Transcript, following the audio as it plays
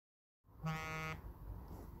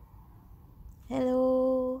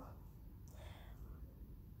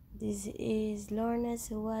This is Lorna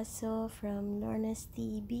Suwaso from Lorna's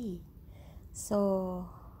TV. So,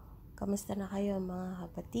 kamusta na kayo mga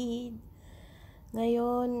kapatid?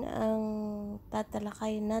 Ngayon, ang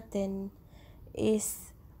tatalakayin natin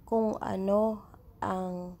is kung ano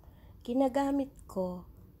ang ginagamit ko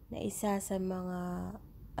na isa sa mga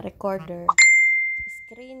recorder,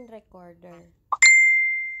 screen recorder,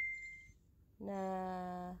 na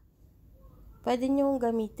pwede nyong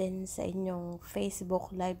gamitin sa inyong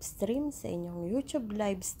Facebook live stream, sa inyong YouTube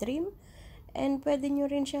live stream, and pwede nyo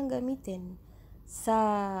rin siyang gamitin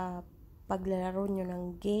sa paglalaro nyo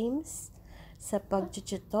ng games, sa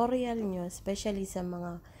pag-tutorial nyo, especially sa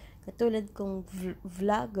mga katulad kong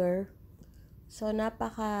vlogger. So,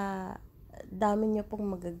 napaka dami nyo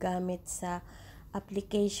pong magagamit sa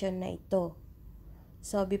application na ito.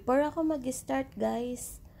 So, before ako mag-start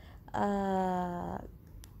guys,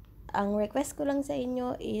 ang request ko lang sa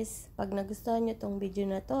inyo is, pag nagustuhan nyo tong video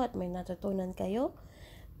na to at may natutunan kayo,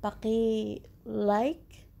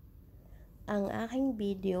 paki-like ang aking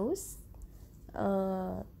videos,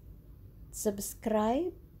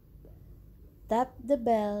 subscribe, tap the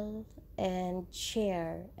bell, and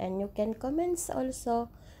share. And you can comments also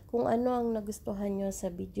kung ano ang nagustuhan nyo sa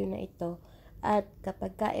video na ito. At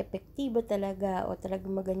kapag ka-epektibo talaga o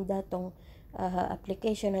talagang maganda tong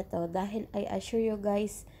application na to, dahil I assure you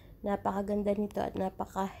guys, napakaganda nito at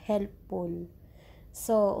napaka-helpful.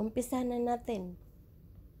 So, umpisa na natin.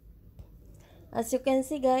 As you can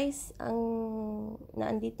see guys,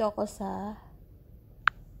 naandito ako sa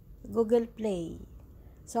Google Play.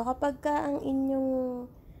 So, kapag ka ang inyong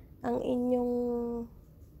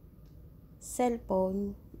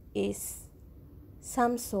cellphone is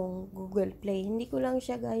Samsung Google Play, hindi ko lang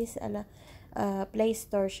siya guys, Play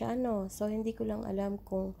Store siya, no? So, hindi ko lang alam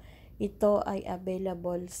kung ito ay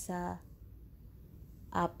available sa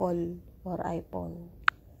Apple or iPhone.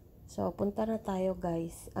 So, punta na tayo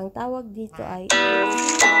guys. Ang tawag dito ay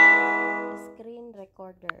screen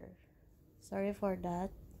recorder. Sorry for that.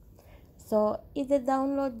 So,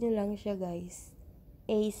 ida-download nyo lang siya guys.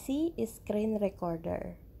 AC screen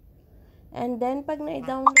recorder. And then, pag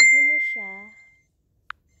na-download nyo na siya,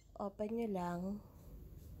 open nyo lang.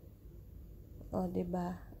 O,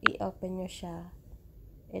 diba? I-open nyo siya.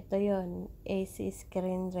 Ito yon, AC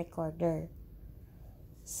screen recorder.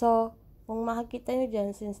 So, kung makikita nyo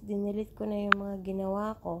dyan, since dinelete ko na yung mga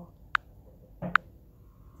ginawa ko,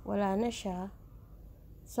 wala na siya.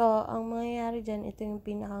 So, ang mangyayari dyan, ito yung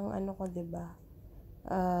pinakang ano ko, diba?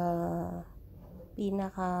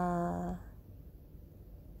 Pinaka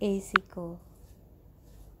AC ko.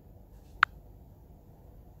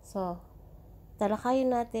 So,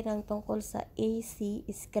 talakayin natin ang tungkol sa AC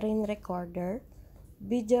screen recorder,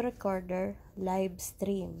 video recorder, live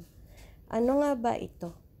stream. Ano nga ba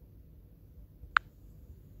ito?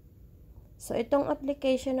 So, itong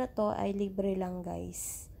application na to ay libre lang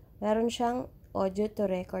guys. Meron siyang audio to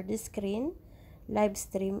record the screen, live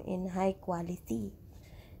stream in high quality.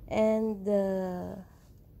 And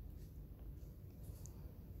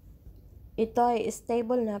ito ay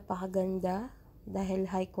stable, napakaganda. Dahil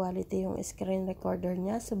high quality yung screen recorder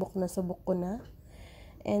niya. Subok na subok ko na.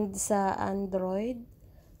 And sa Android,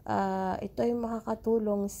 ito ay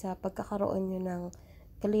makakatulong sa pagkakaroon nyo ng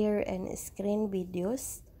clear and screen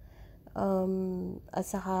videos. At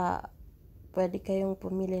saka pwede kayong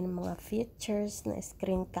pumili ng mga features na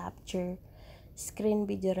screen capture, screen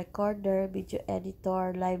video recorder, video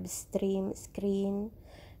editor, live stream, screen.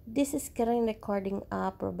 This screen recording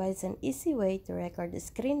app provides an easy way to record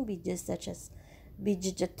screen videos such as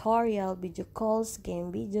video tutorial, video calls,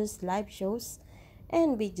 game videos, live shows,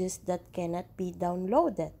 and videos that cannot be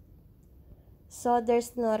downloaded. So,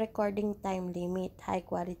 there's no recording time limit. High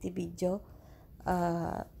quality video,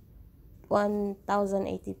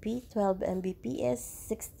 1080p, 12 Mbps,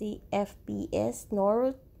 60 fps,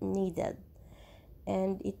 nor needed.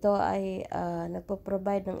 And ito ay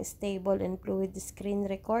nagpo-provide ng stable and fluid screen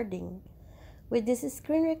recording. With this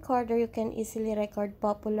screen recorder, you can easily record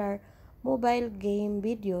popular mobile game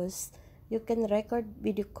videos. You can record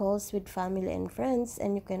video calls with family and friends,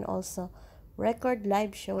 and you can also record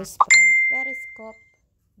live shows from Periscope,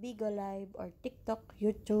 Bigo Live, or TikTok,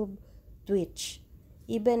 YouTube, Twitch,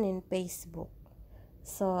 even in Facebook.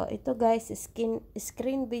 So, ito guys,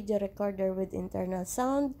 screen video recorder with internal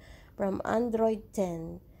sound from Android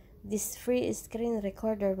 10. This free screen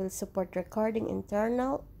recorder will support recording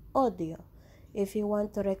internal audio. If you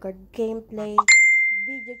want to record gameplay,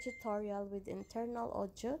 video tutorial with internal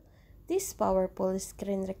audio, this powerful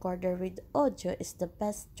screen recorder with audio is the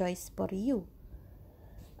best choice for you.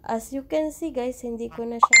 As you can see guys, hindi ko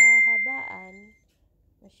na siya habaan.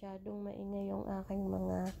 Masyadong maingay yung aking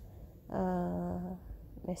mga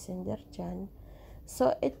messenger dyan.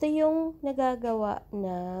 So, ito yung nagagawa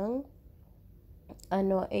ng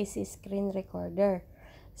AC screen recorder.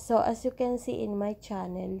 So, as you can see in my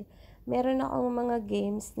channel, meron akong mga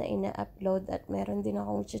games na ina-upload at meron din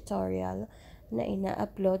akong tutorial na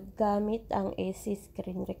ina-upload gamit ang AC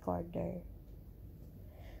screen recorder.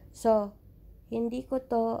 So, hindi ko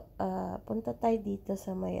to, punta tayo dito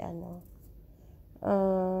sa may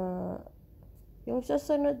yung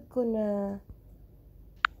susunod ko na,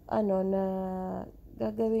 na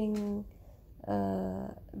gagawing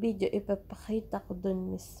video, ipapakita ko dun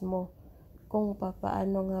mismo kung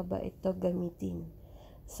paano nga ba ito gamitin.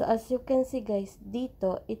 So, as you can see guys,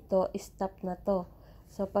 dito, ito, stop na to.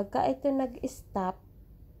 So, pagka ito nag-stop,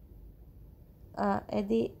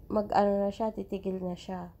 edi, na siya, titigil na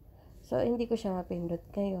siya. So, hindi ko siya mapindot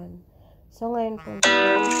ngayon. So, ngayon, punta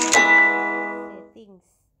tayo sa settings.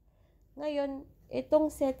 Ngayon,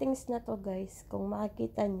 itong settings na to guys, kung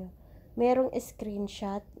makikita nyo, merong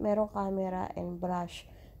screenshot, merong camera, and brush.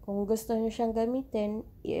 Kung gusto nyo siyang gamitin,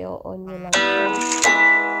 i-on nyo lang siya.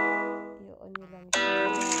 I-on nyo lang siya.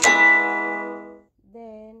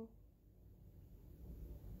 Then,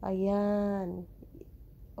 ayan.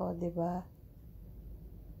 O, diba?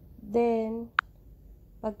 Then,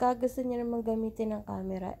 pagka gusto nyo naman gamitin ng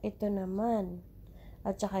camera, ito naman.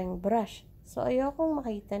 At saka yung brush. So, ayokong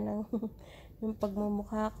makita ng yung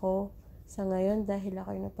pagmumukha ko sa ngayon dahil ako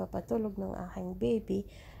yung nagpapatulog ng aking baby.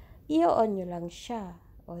 I-on nyo lang siya.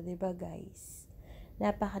 O, diba guys?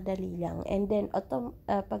 Napakadali lang. And then,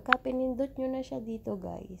 pagka pinindot nyo na siya dito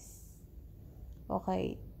guys.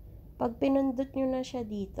 Okay. Pag pinindot nyo na siya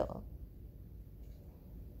dito,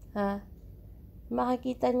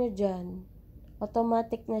 makikita nyo dyan,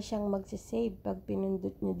 automatic na siyang magsisave pag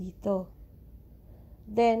pinindot nyo dito.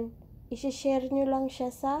 Then, isi-share nyo lang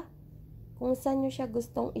siya sa kung saan nyo siya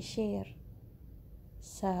gustong i-share.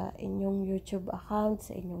 Sa inyong YouTube account,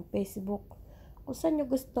 sa inyong Facebook, kung saan nyo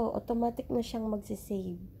gusto, automatic na siyang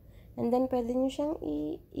magsisave. And then, pwede nyo siyang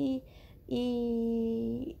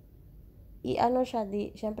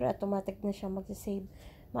syempre automatic na siyang magsisave.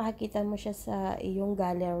 Makikita mo siya sa iyong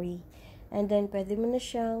gallery. And then, pwede mo na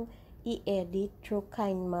siyang i-edit through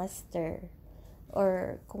KineMaster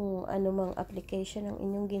or kung anumang application ang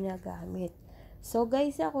inyong ginagamit. So,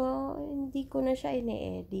 guys, ako, hindi ko na siya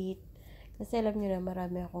ine-edit. Kasi alam nyo na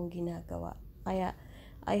marami akong ginagawa. Kaya,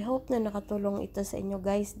 I hope na nakatulong ito sa inyo,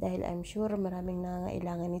 guys, dahil I'm sure maraming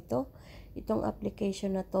nangangailangan ito. Itong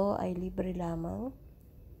application na to ay libre lamang.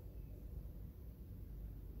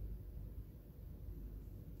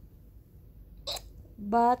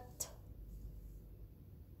 But,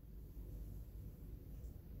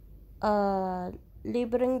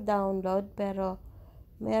 libreng download, pero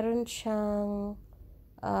meron siyang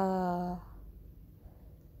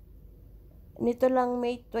nito lang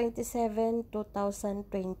May 27,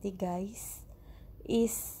 2020 guys,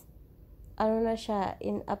 is na siya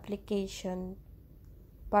in application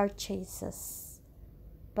purchases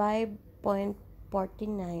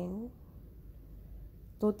 5.49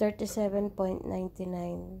 to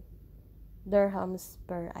 37.99 dirhams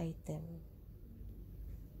per item.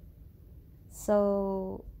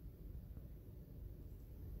 So,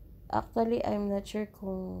 actually, I'm not sure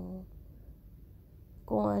kung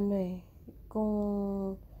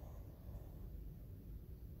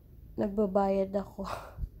nagbabayad ako.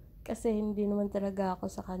 Kasi hindi naman talaga ako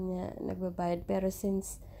sa kanya nagbabayad. Pero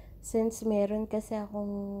since meron kasi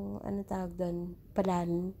akong, tawag doon,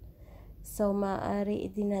 plan, so, maaari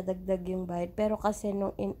idinadagdag yung bayad. Pero kasi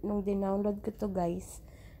nung dinownload ko to guys,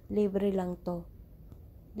 libre lang to.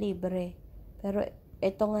 Libre. Pero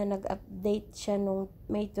ito nga, nag-update siya nung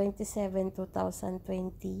May 27,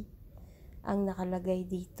 2020. Ang nakalagay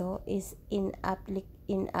dito is in-app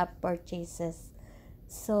purchases.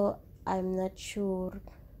 So, I'm not sure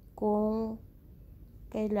kung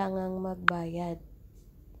kailangang magbayad.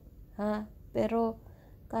 Pero,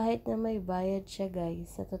 kahit na may bayad siya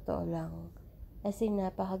guys, sa totoo lang, kasi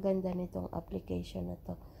napakaganda nitong application na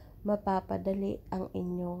to. Mapapadali ang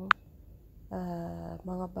inyong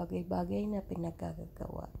mga bagay-bagay na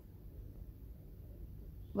pinagagagawa.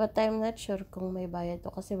 But I'm not sure kung may bayad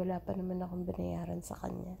to kasi wala pa naman akong binayaran sa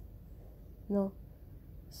kanya. No?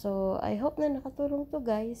 So, I hope na nakatulong to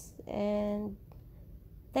guys. And,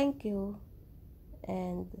 thank you.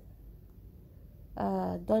 And,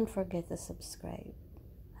 don't forget to subscribe.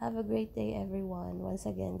 Have a great day everyone. Once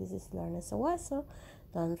again, this is Lorna Sawaso.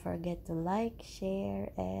 Don't forget to like,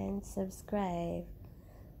 share, and subscribe.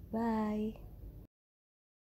 Bye!